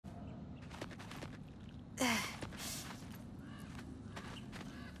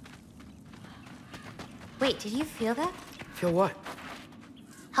Wait, did you feel that? Feel what?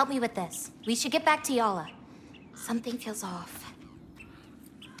 Help me with this. We should get back to Yala. Something feels off.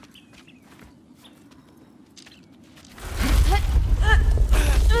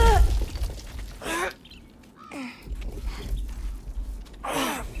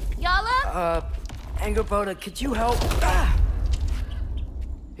 Yala? Angrboda, could you help?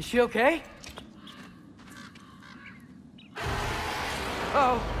 Is she okay?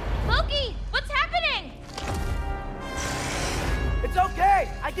 Oh. Loki, what's happening? It's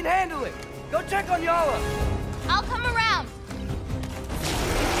okay! I can handle it! Go check on Yala! I'll come around.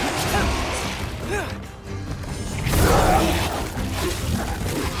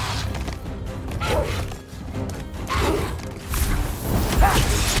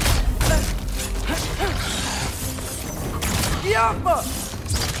 Yapma!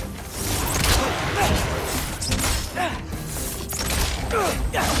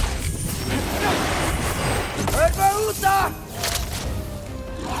 Revoluta!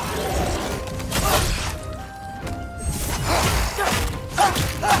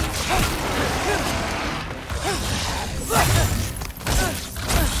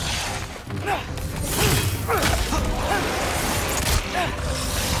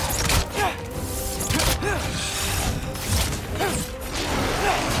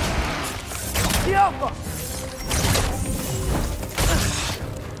 Yapma!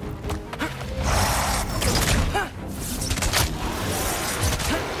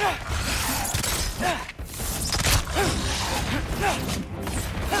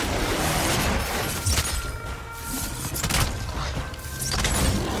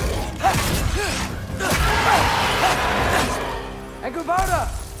 Angrboda!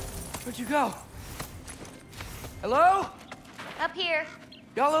 Where'd you go? Hello? Up here.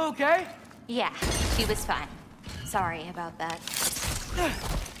 Y'all okay? Yeah, she was fine. Sorry about that.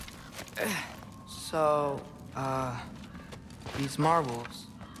 So, these marbles,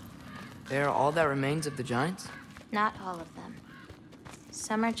 they're all that remains of the Giants? Not all of them.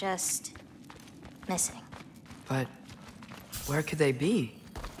 Some are just missing. But where could they be?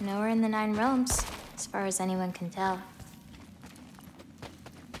 Nowhere in the Nine Realms, as far as anyone can tell.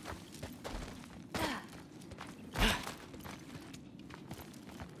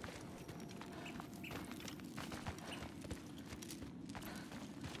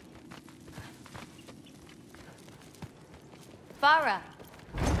 Farah!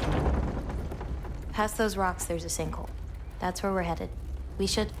 Past those rocks, there's a sinkhole. That's where we're headed. We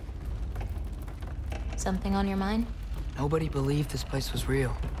should... Something on your mind? Nobody believed this place was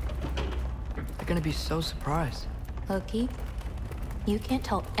real. They're gonna be so surprised. Loki, you can't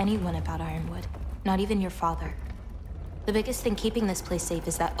tell anyone about Ironwood. Not even your father. The biggest thing keeping this place safe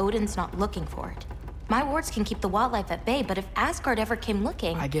is that Odin's not looking for it. My wards can keep the wildlife at bay, but if Asgard ever came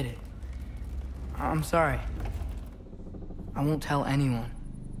looking... I get it. I'm sorry. I won't tell anyone.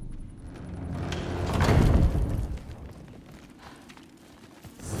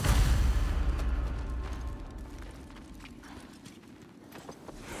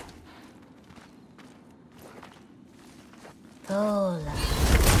 Lola.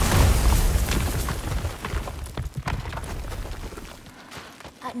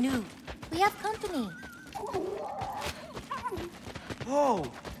 No, we have company. Whoa!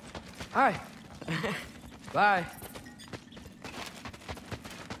 Hi. Bye.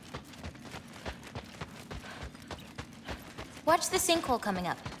 Watch the sinkhole coming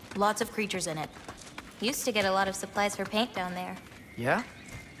up. Lots of creatures in it. Used to get a lot of supplies for paint down there. Yeah?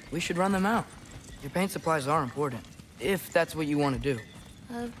 We should run them out. Your paint supplies are important, if that's what you want to do.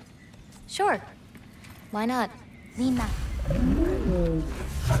 Sure. Why not? Lina.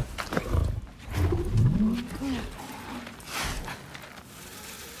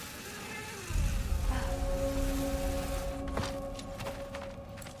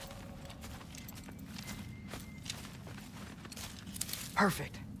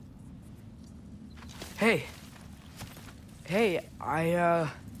 Perfect. Hey. Hey,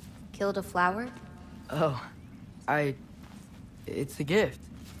 Killed a flower? Oh, it's a gift.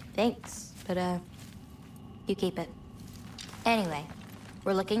 Thanks, but, you keep it. Anyway,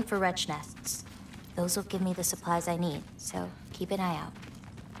 we're looking for wretch nests. Those will give me the supplies I need, so keep an eye out.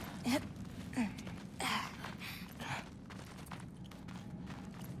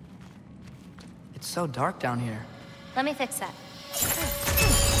 It's so dark down here. Let me fix that.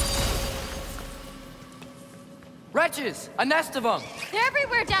 Wretches! A nest of them! They're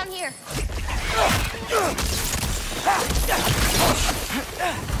everywhere down here!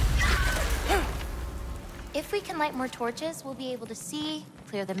 If we can light more torches, we'll be able to see,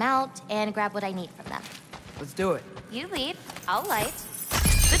 clear them out, and grab what I need from them. Let's do it. You lead, I'll light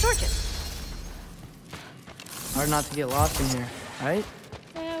the torches. Hard not to get lost in here, right?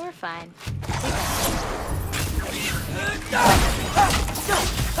 Yeah, we're fine.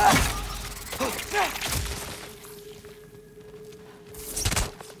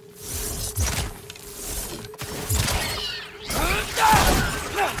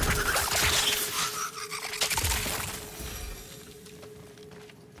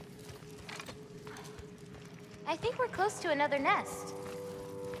 I think we're close to another nest.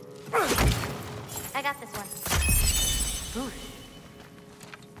 I got this one. Good.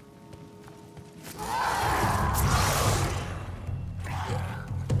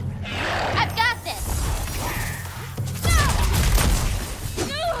 I've got this!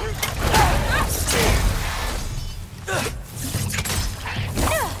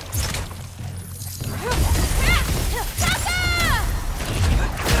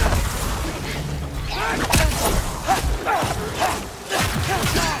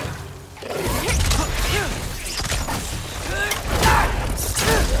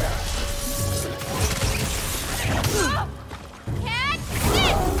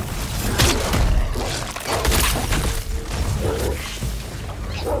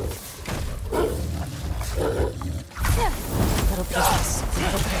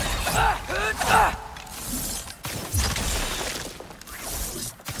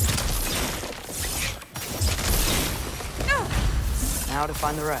 Now to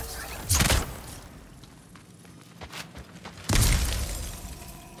find the rest.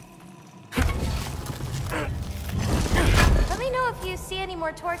 Let me know if you see any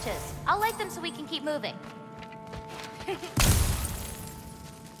more torches. I'll light them so we can keep moving.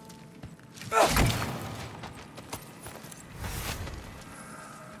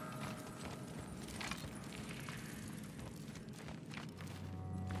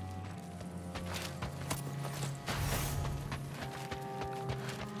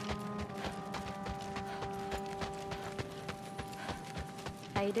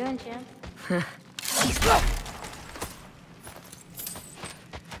 How you doing, champ? Got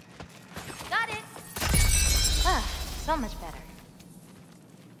it! Ah, so much better.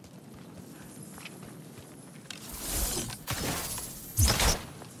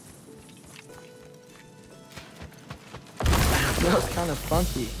 Smells kind of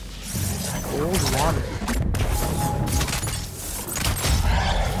funky. Like old water.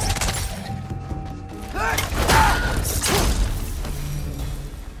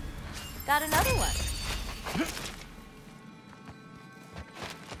 Got another one.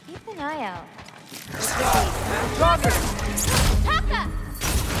 Keep an eye out. Taka!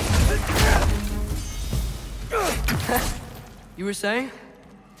 You were saying?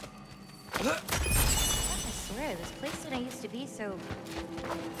 I swear, this place didn't used to be so...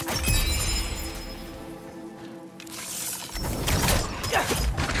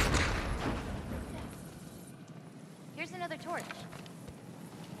 Here's another torch.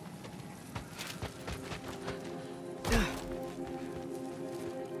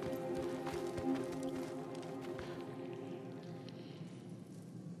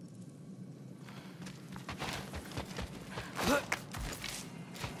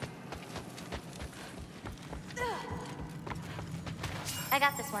 I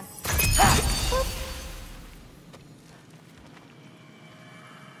got this one.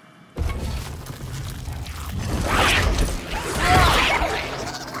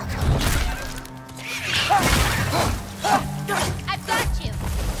 I've got you.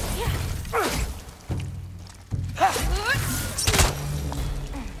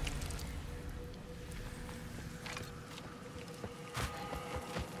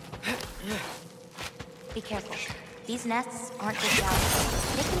 Be careful. These nests aren't just down.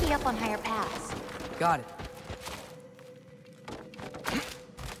 They can be up on higher paths. Got it.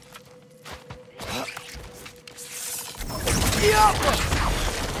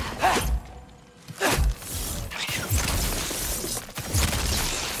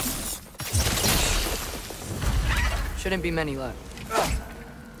 Shouldn't be many left.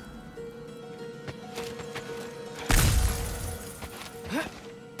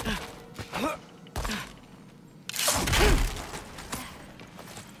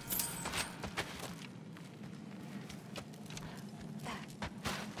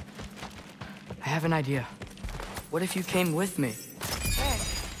 I have an idea. What if you came with me? Where?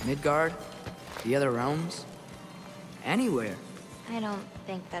 Midgard? The other realms? Anywhere. I don't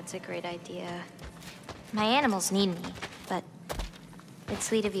think that's a great idea. My animals need me, but it's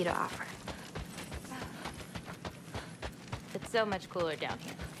sweet of you to offer. It's so much cooler down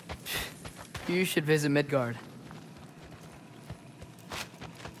here. You should visit Midgard.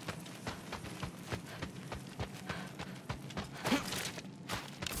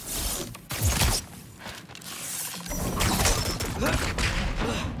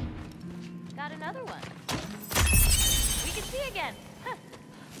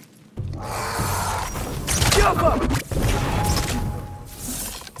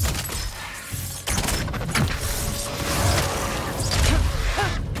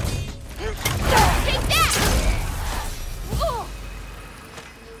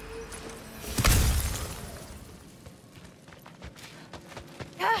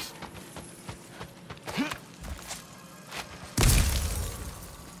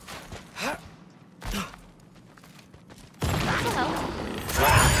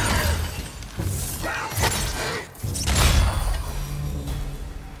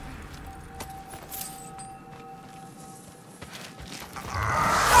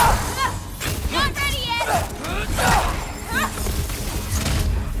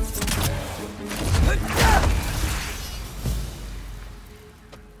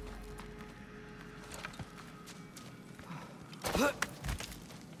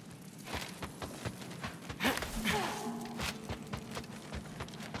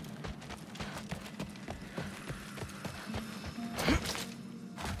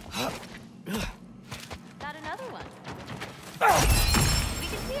 Got another one. We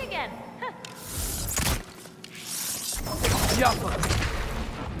can see again.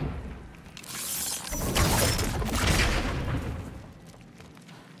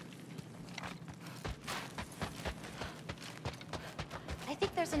 I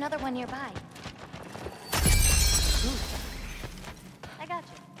think there's another one nearby. I got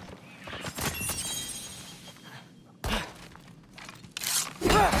you.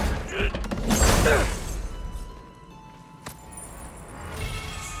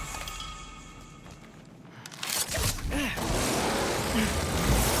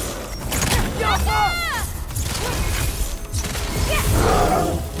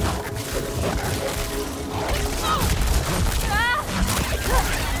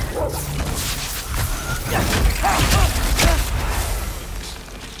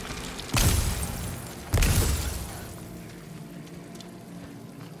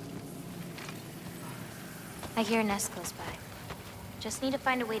 I hear a nest close by. Just need to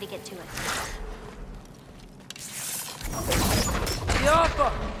find a way to get to it.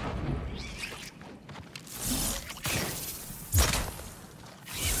 Yappa!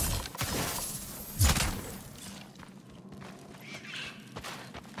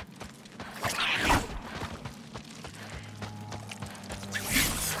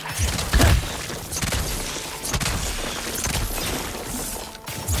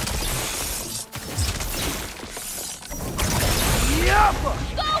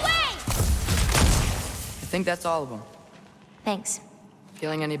 I think that's all of them. Thanks.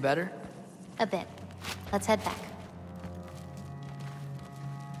 Feeling any better? A bit. Let's head back.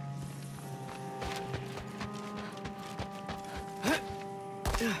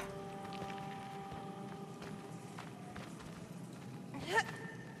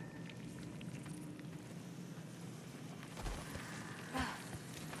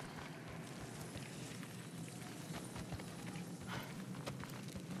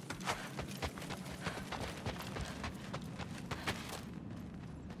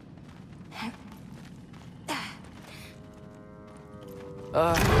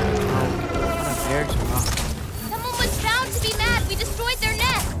 Someone was bound to be mad. We destroyed their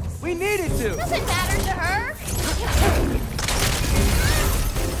nest. We needed to! Doesn't matter to her.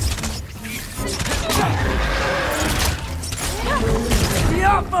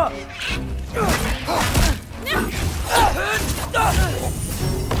 Yappa!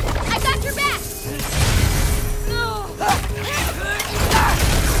 I got your back.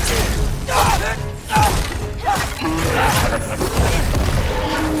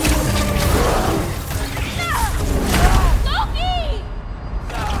 Loki!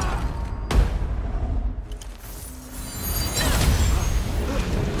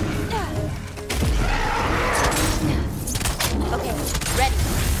 Okay, ready.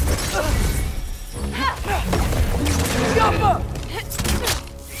 Yappa!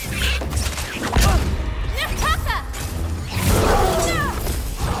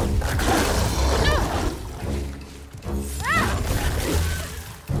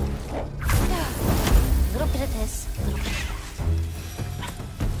 A little bit of this, a little bit of that.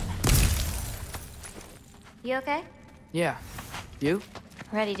 You okay? Yeah. You?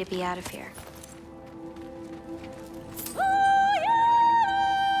 Ready to be out of here.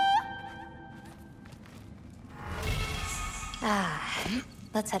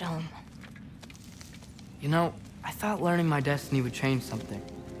 Let's head home. You know, I thought learning my destiny would change something,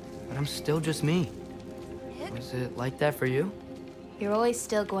 but I'm still just me. Was it like that for you? You're always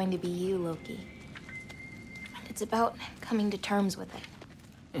still going to be you, Loki. It's about coming to terms with it.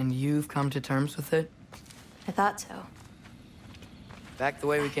 And you've come to terms with it? I thought so. Back the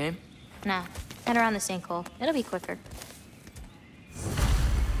way we came? Nah, head around the sinkhole. It'll be quicker.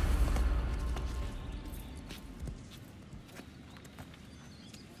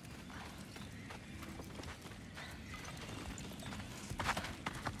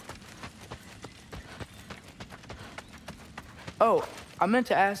 Oh, I meant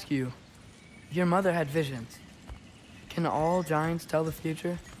to ask you. Your mother had visions. Can all giants tell the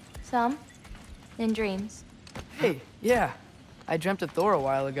future? Some. In dreams. Hey, yeah. I dreamt of Thor a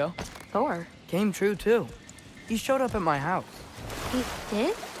while ago. Thor? Came true, too. He showed up at my house. He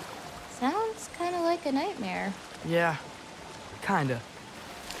did? Sounds kind of like a nightmare. Yeah, kinda.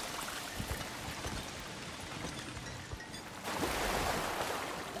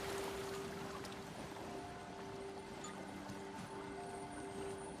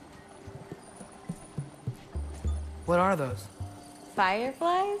 What are those?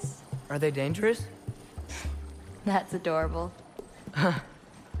 Fireflies? Are they dangerous? That's adorable.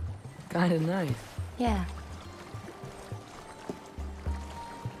 Kinda nice. Yeah.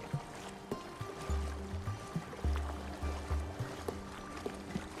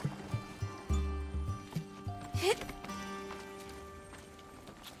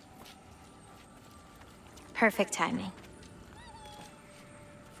 Perfect timing.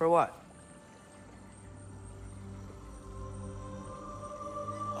 For what?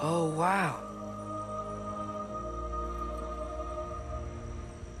 Oh, wow.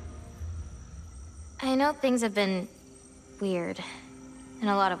 I know things have been weird in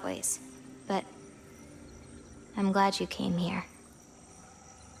a lot of ways, but I'm glad you came here.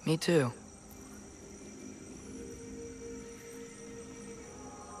 Me too.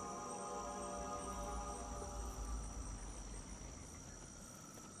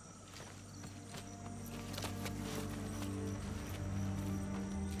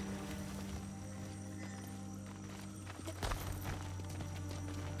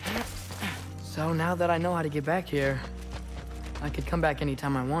 So now that I know how to get back here, I could come back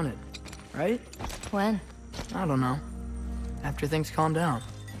anytime I wanted, right? When? I don't know. After things calm down.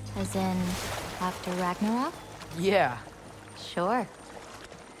 As in, after Ragnarok? Yeah. Sure.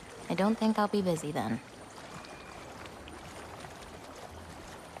 I don't think I'll be busy then.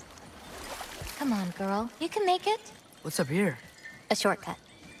 Come on, girl. You can make it. What's up here? A shortcut.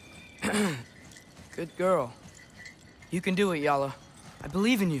 Good girl. You can do it, Yala. I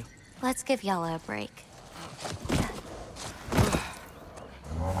believe in you. Let's give Yala a break.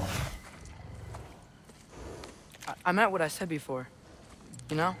 I meant what I said before.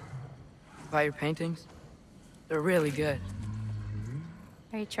 You know? About your paintings. They're really good.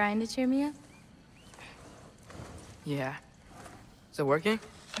 Are you trying to cheer me up? Yeah. Is it working?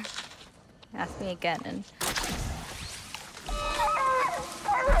 Ask me again and...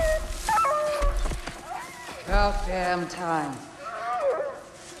 About damn time.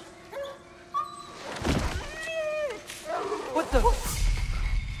 What the?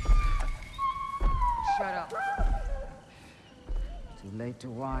 Shut up. Too late to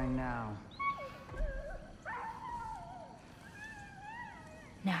whine now.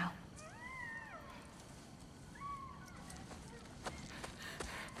 Now.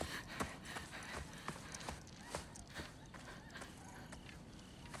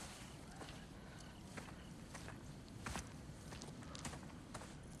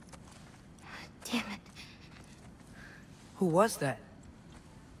 Damn it. Who was that?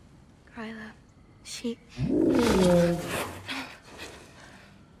 Kryla. She...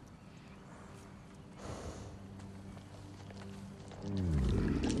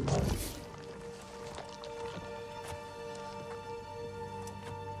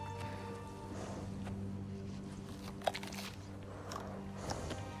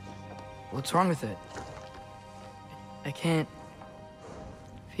 What's wrong with it? I can't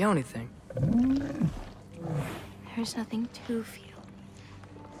feel anything. There's nothing to feel.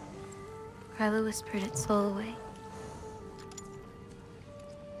 Kryla whispered its soul away.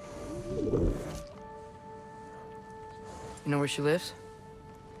 You know where she lives?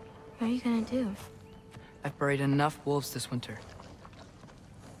 What are you gonna do? I've buried enough wolves this winter.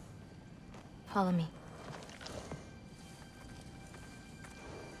 Follow me.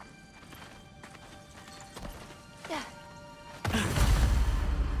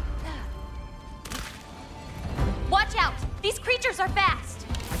 Watch out! These creatures are fast!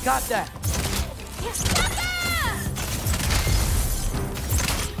 I got that!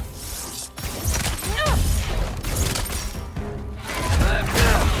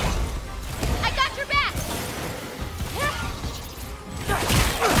 I got your back!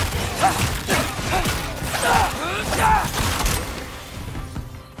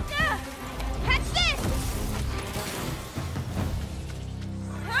 Catch this!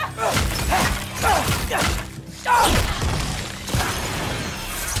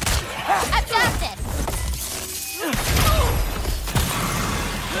 I've got this!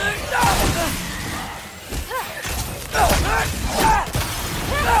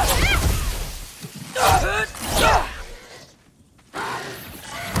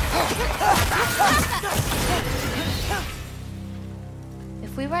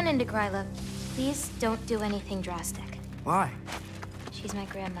 If we run into Gryla, please don't do anything drastic. Why? She's my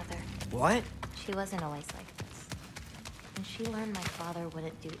grandmother. What? She wasn't always like this. When she learned my father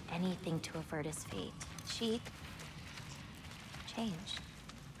wouldn't do anything to avert his fate, she changed.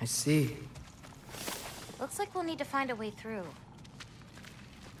 I see. Looks like we'll need to find a way through.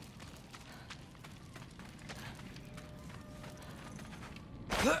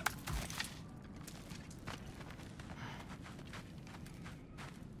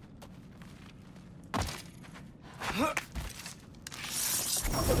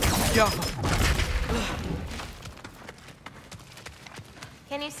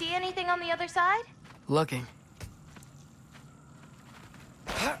 Can you see anything on the other side? Looking.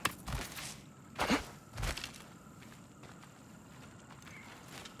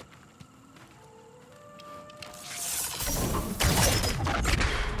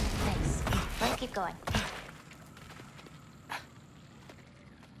 Thanks. Let's keep going.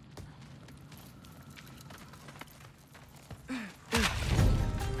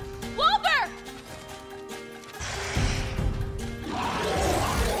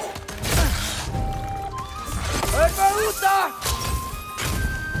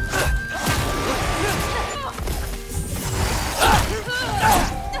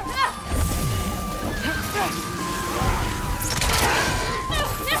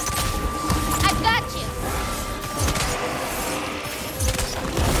 I've got you.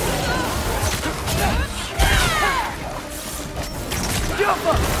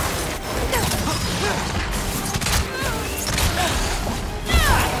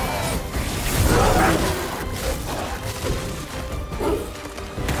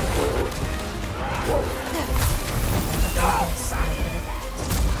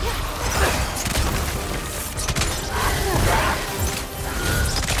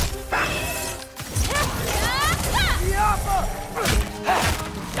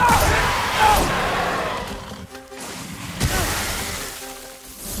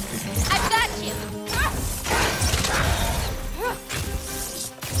 I've got you.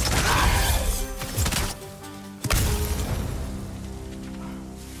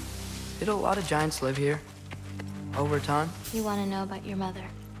 Did a lot of giants live here? Over time? You want to know about your mother?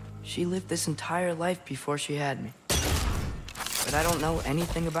 She lived this entire life before she had me. But I don't know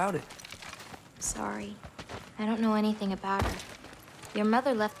anything about it. Sorry. I don't know anything about her. Your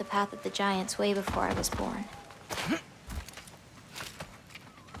mother left the path of the giants way before I was born.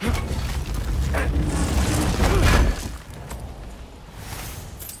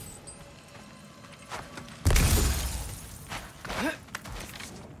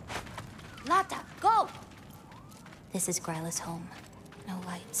 Lata, go! This is Gryla's home. No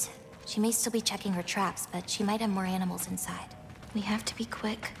lights. She may still be checking her traps, but she might have more animals inside. We have to be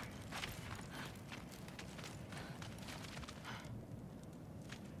quick.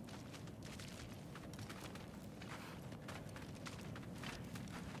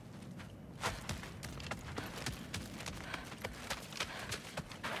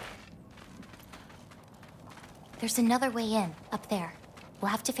 There's another way in, up there. We'll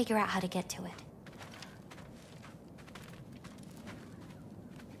have to figure out how to get to it.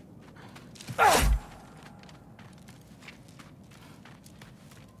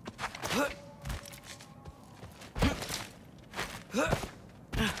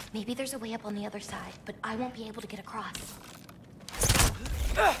 Maybe there's a way up on the other side, but I won't be able to get across.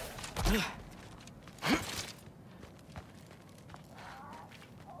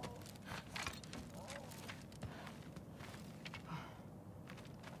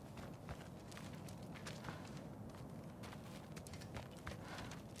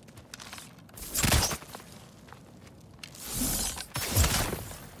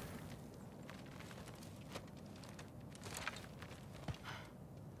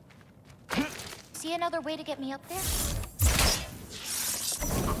 See another way to get me up there?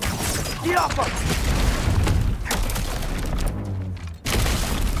 Get off her!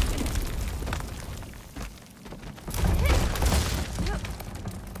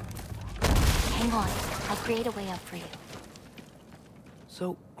 Hang on. I'll create a way up for you.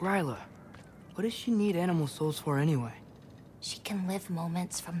 So, Gryla, what does she need animal souls for anyway? She can live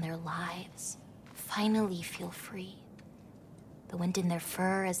moments from their lives. Finally feel free. The wind in their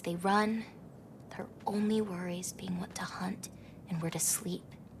fur as they run. Their only worries being what to hunt and where to sleep.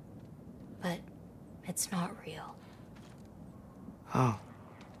 But It's not real. Oh.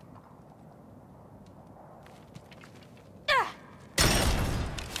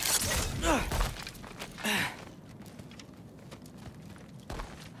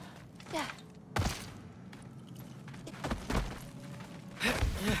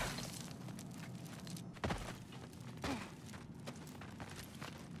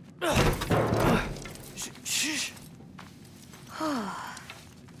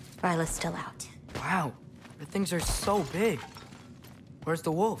 Ryla's still out. Wow, the things are so big. Where's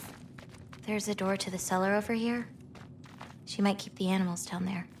the wolf? There's a door to the cellar over here. She might keep the animals down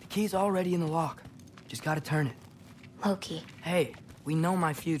there. The key's already in the lock. Just gotta turn it. Loki. Hey, we know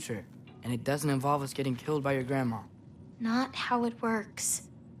my future, and it doesn't involve us getting killed by your grandma. Not how it works.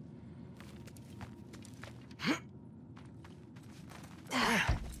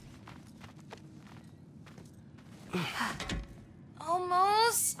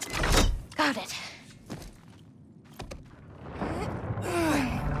 Almost. Got it.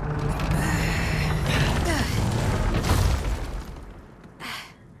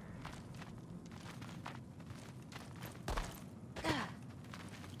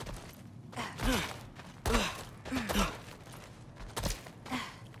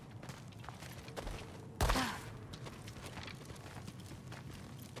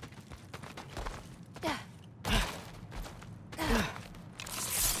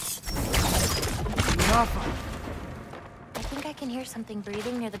 I think I can hear something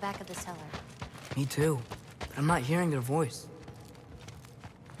breathing near the back of the cellar. Me too, but I'm not hearing their voice.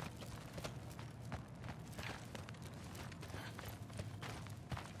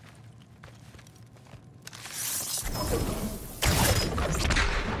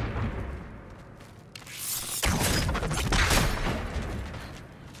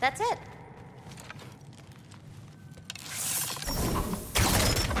 That's it.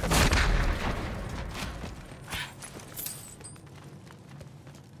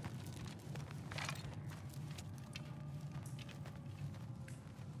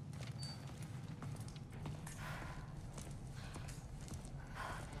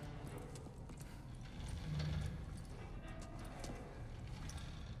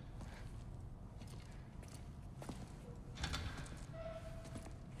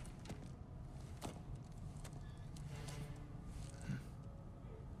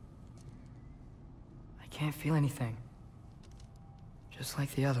 I can't feel anything. Just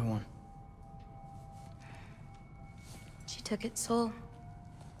like the other one. She took its soul.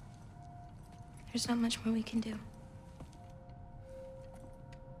 There's not much more we can do.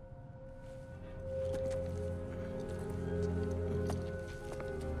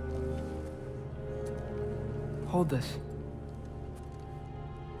 Hold this.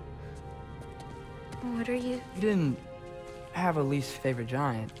 What are you? You didn't have a least favorite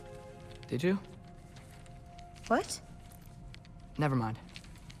giant, did you? What? Never mind.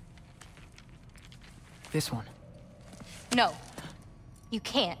 This one. No. You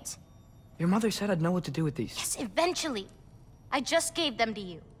can't. Your mother said I'd know what to do with these. Yes, eventually. I just gave them to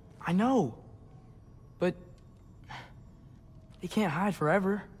you. I know. But... they can't hide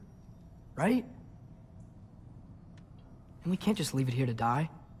forever. Right? And we can't just leave it here to die.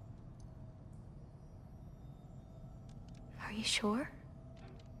 Are you sure?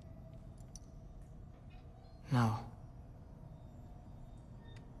 No.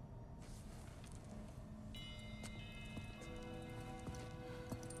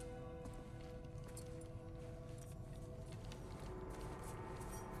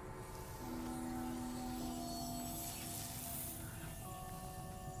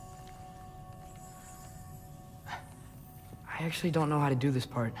 I actually don't know how to do this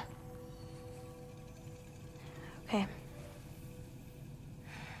part. Okay.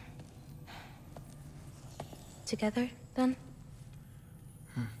 Together, then?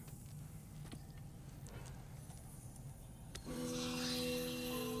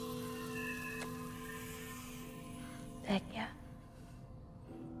 Vecchia.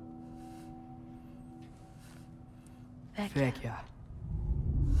 Vecchia.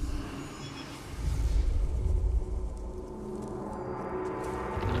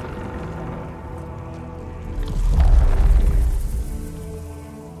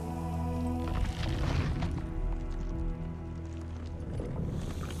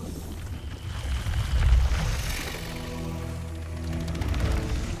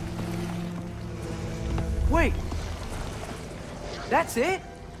 Wait! That's it?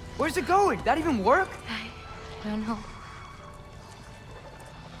 Where's it going? That even work? I don't know.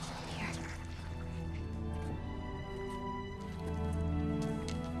 Here.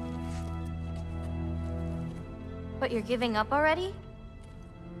 What, you're giving up already?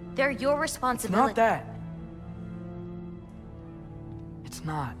 They're your It's responsibility. not that. It's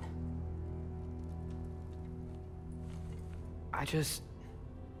not. I just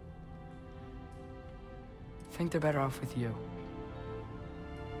think they're better off with you.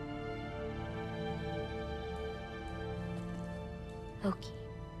 Loki.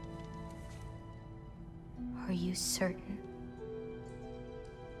 Are you certain?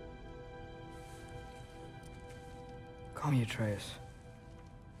 Call me Atreus.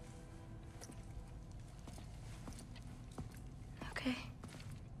 Okay.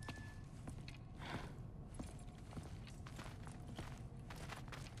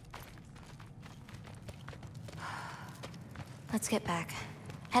 Let's get back.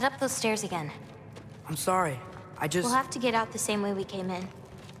 Head up those stairs again. I'm sorry. We'll have to get out the same way we came in.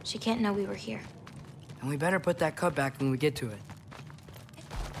 She can't know we were here. And we better put that cut back when we get to it.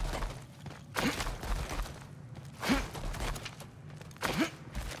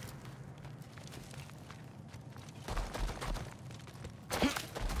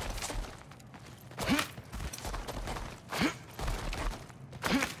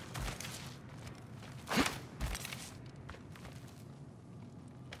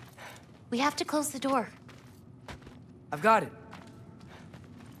 We have to close the door. I've got it.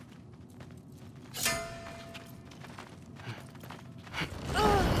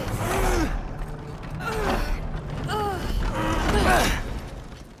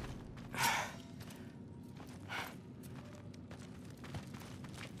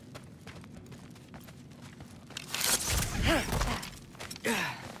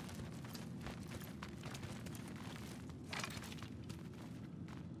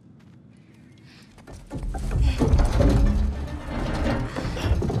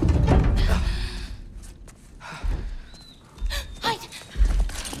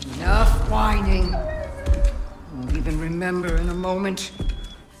 Enough whining. Won't even remember in a moment.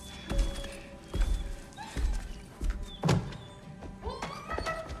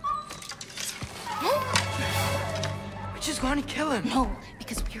 We're just going to kill him. No,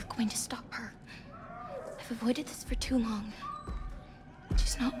 because we are going to stop her. I've avoided this for too long.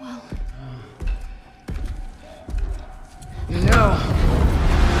 She's not well. You know,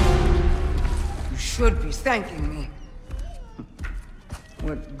 you should be thanking me.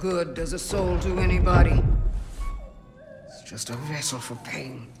 What good does a soul do anybody? It's just a vessel for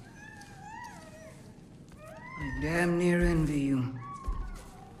pain. I damn near envy you.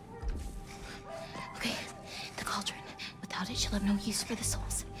 Okay, the cauldron. Without it, she'll have no use for the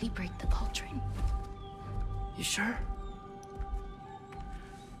souls. We break the cauldron. You sure?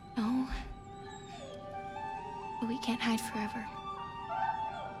 No. But we can't hide forever.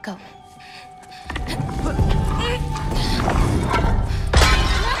 Go.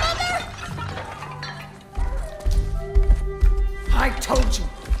 I told you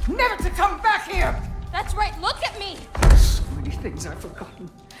never to come back here! That's right, look at me! So many things I've forgotten.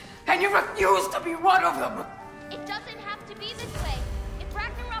 And you refuse to be one of them! It doesn't have to be this way. If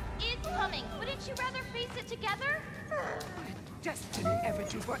Ragnarok is coming, wouldn't you rather face it together? What did destiny ever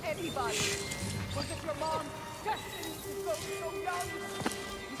do for anybody? Was it your mom's destiny to go so young?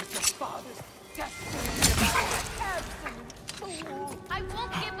 Was it your father's destiny to be an absolute fool? I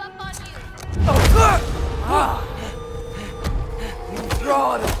won't give up on you. You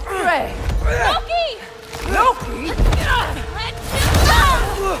fraud of prey! Loki! Loki! Let him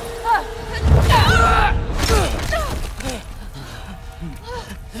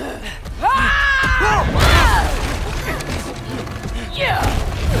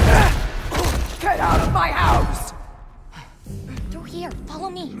Get out of my house! Through here, follow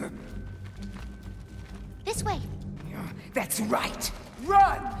me. This way. That's right!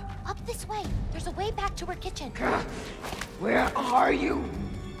 Run! Up this way. There's a way back to her kitchen. Where are you?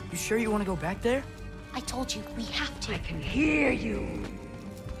 You sure you want to go back there? I told you, we have to. I can hear you.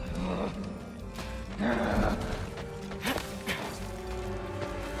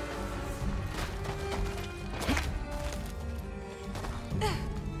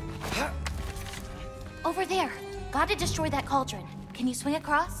 Over there. Gotta destroy that cauldron. Can you swing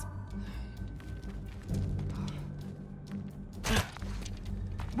across?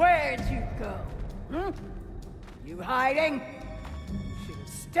 Where'd you go? You hiding? Should have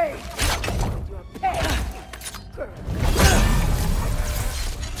stayed with your pet girl.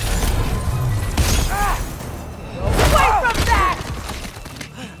 Away from that!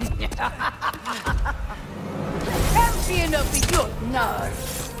 Champion of the Jotnar,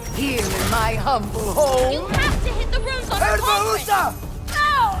 here in my humble home. You have to hit the runes on her cauldron!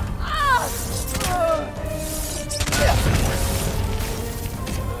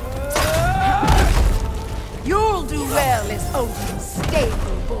 You'll do well as Odin's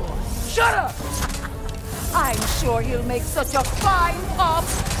stable boy. Shut up! I'm sure he'll make such a fine pup,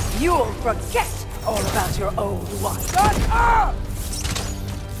 you'll forget all about your old wife. Shut up!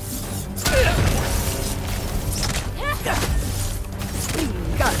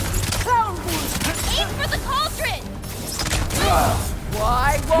 Aim for the cauldron!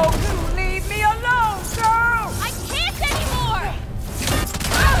 Why won't you leave me alone, girl? I can't anymore!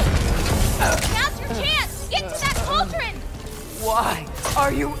 Now's your chance! Get to that cauldron! Why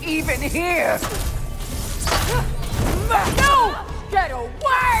are you even here? No! Get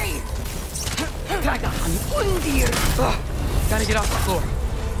away! Gotta get off the floor.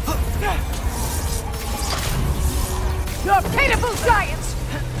 You're pitiful giants!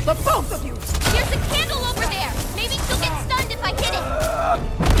 The both of you! There's a candle over there! Maybe she'll get stunned if I hit it!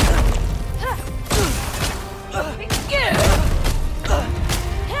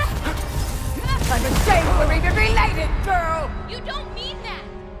 I'm ashamed we're even related, girl! You don't mean that!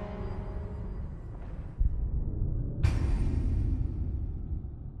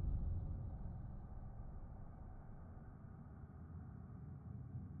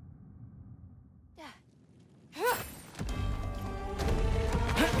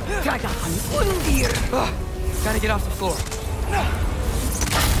 Gotta get off the floor.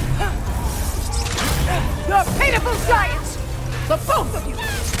 You're pitiful giants! The both of you!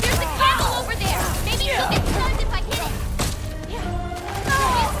 There's a candle over there! Maybe she'll get stunned if I hit it!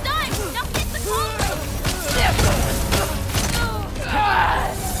 She's stunned! Now hit the cauldron!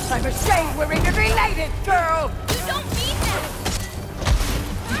 I'm ashamed we're even related, girl! You don't mean that!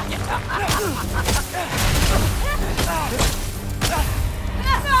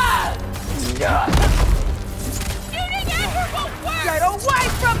 Shooting at her won't work! Get away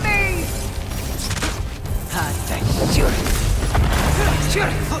from me!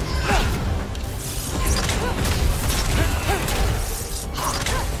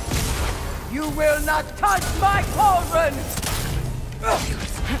 You will not touch my cauldron!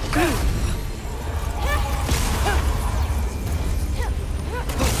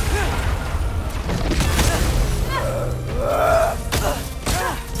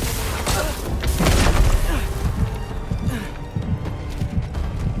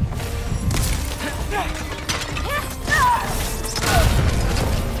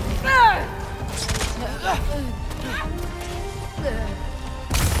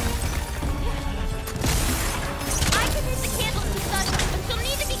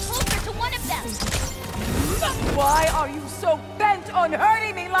 Why are you so bent on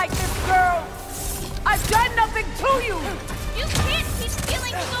hurting me like this, girl? I've done nothing to you! You can't keep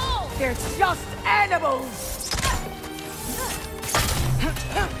stealing souls! They're just animals!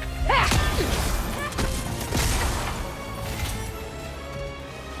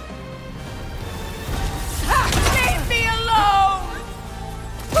 Leave me alone!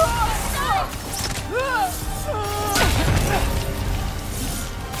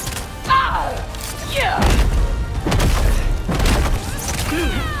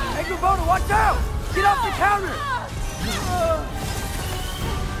 Angrboda, watch out! Get off the counter!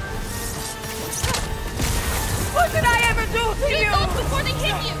 What did I ever do to you? Shoot those before they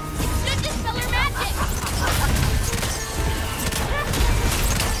hit you! It's good dispel her magic!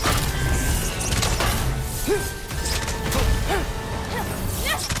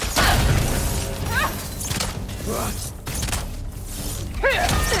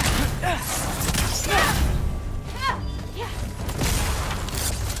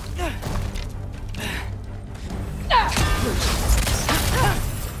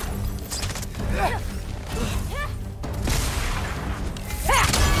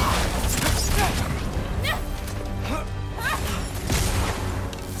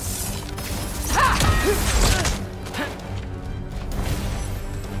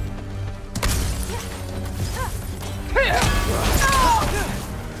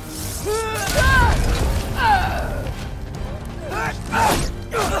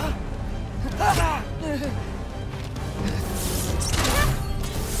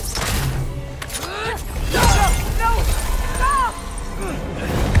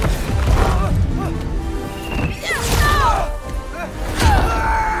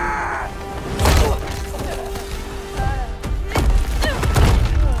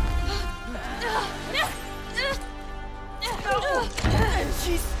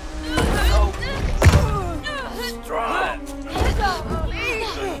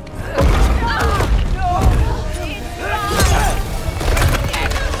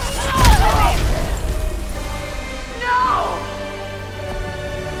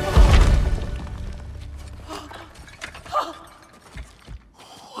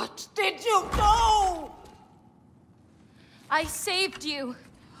 need you.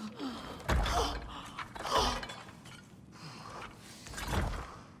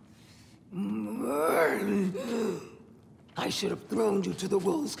 I should have thrown you to the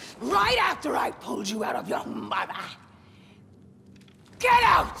wolves right after I pulled you out of your mother. Get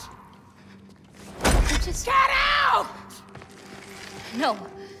out! Just Get out! no.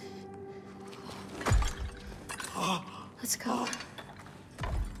 Let's go.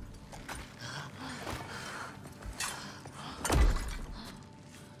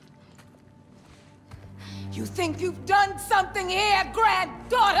 You think you've done something here,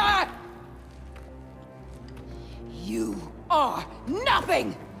 granddaughter? You are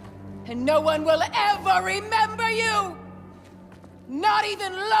nothing! And no one will ever remember you! Not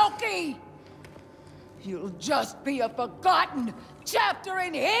even Loki! You'll just be a forgotten chapter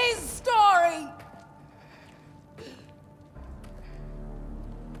in his story!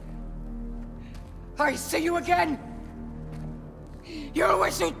 I see you again! You'll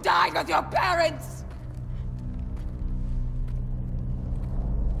wish you died with your parents!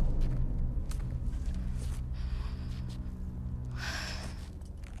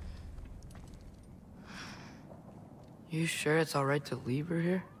 You sure it's all right to leave her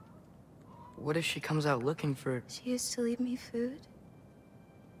here? What if she comes out looking for... She used to leave me food.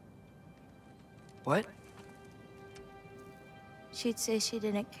 What? She'd say she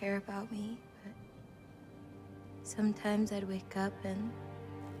didn't care about me, but sometimes I'd wake up and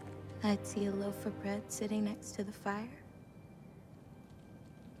I'd see a loaf of bread sitting next to the fire.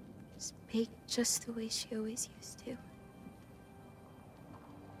 Just baked just the way she always used to.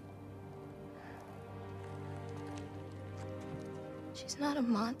 She's not a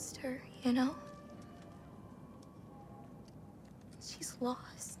monster, you know? She's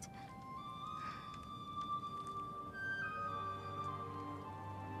lost.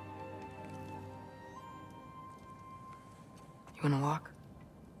 You wanna walk?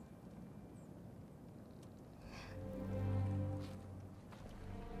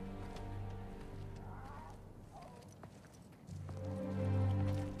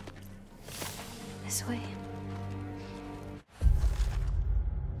 This way.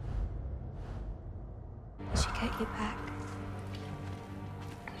 She get you back.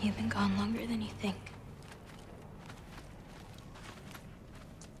 You've been gone longer than you think.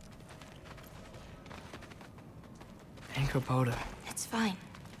 Angrboda. It's fine.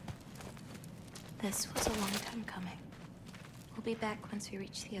 This was a long time coming. We'll be back once we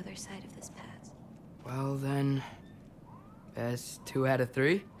reach the other side of this pass. Well then... Best 2 out of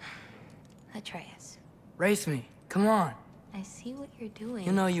 3? Atreus, Race me. Come on. I see what you're doing.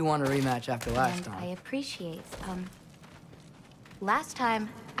 You know you want a rematch after last and time. I appreciate, last time,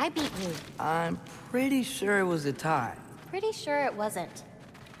 I beat you. I'm pretty sure it was a tie. Pretty sure it wasn't.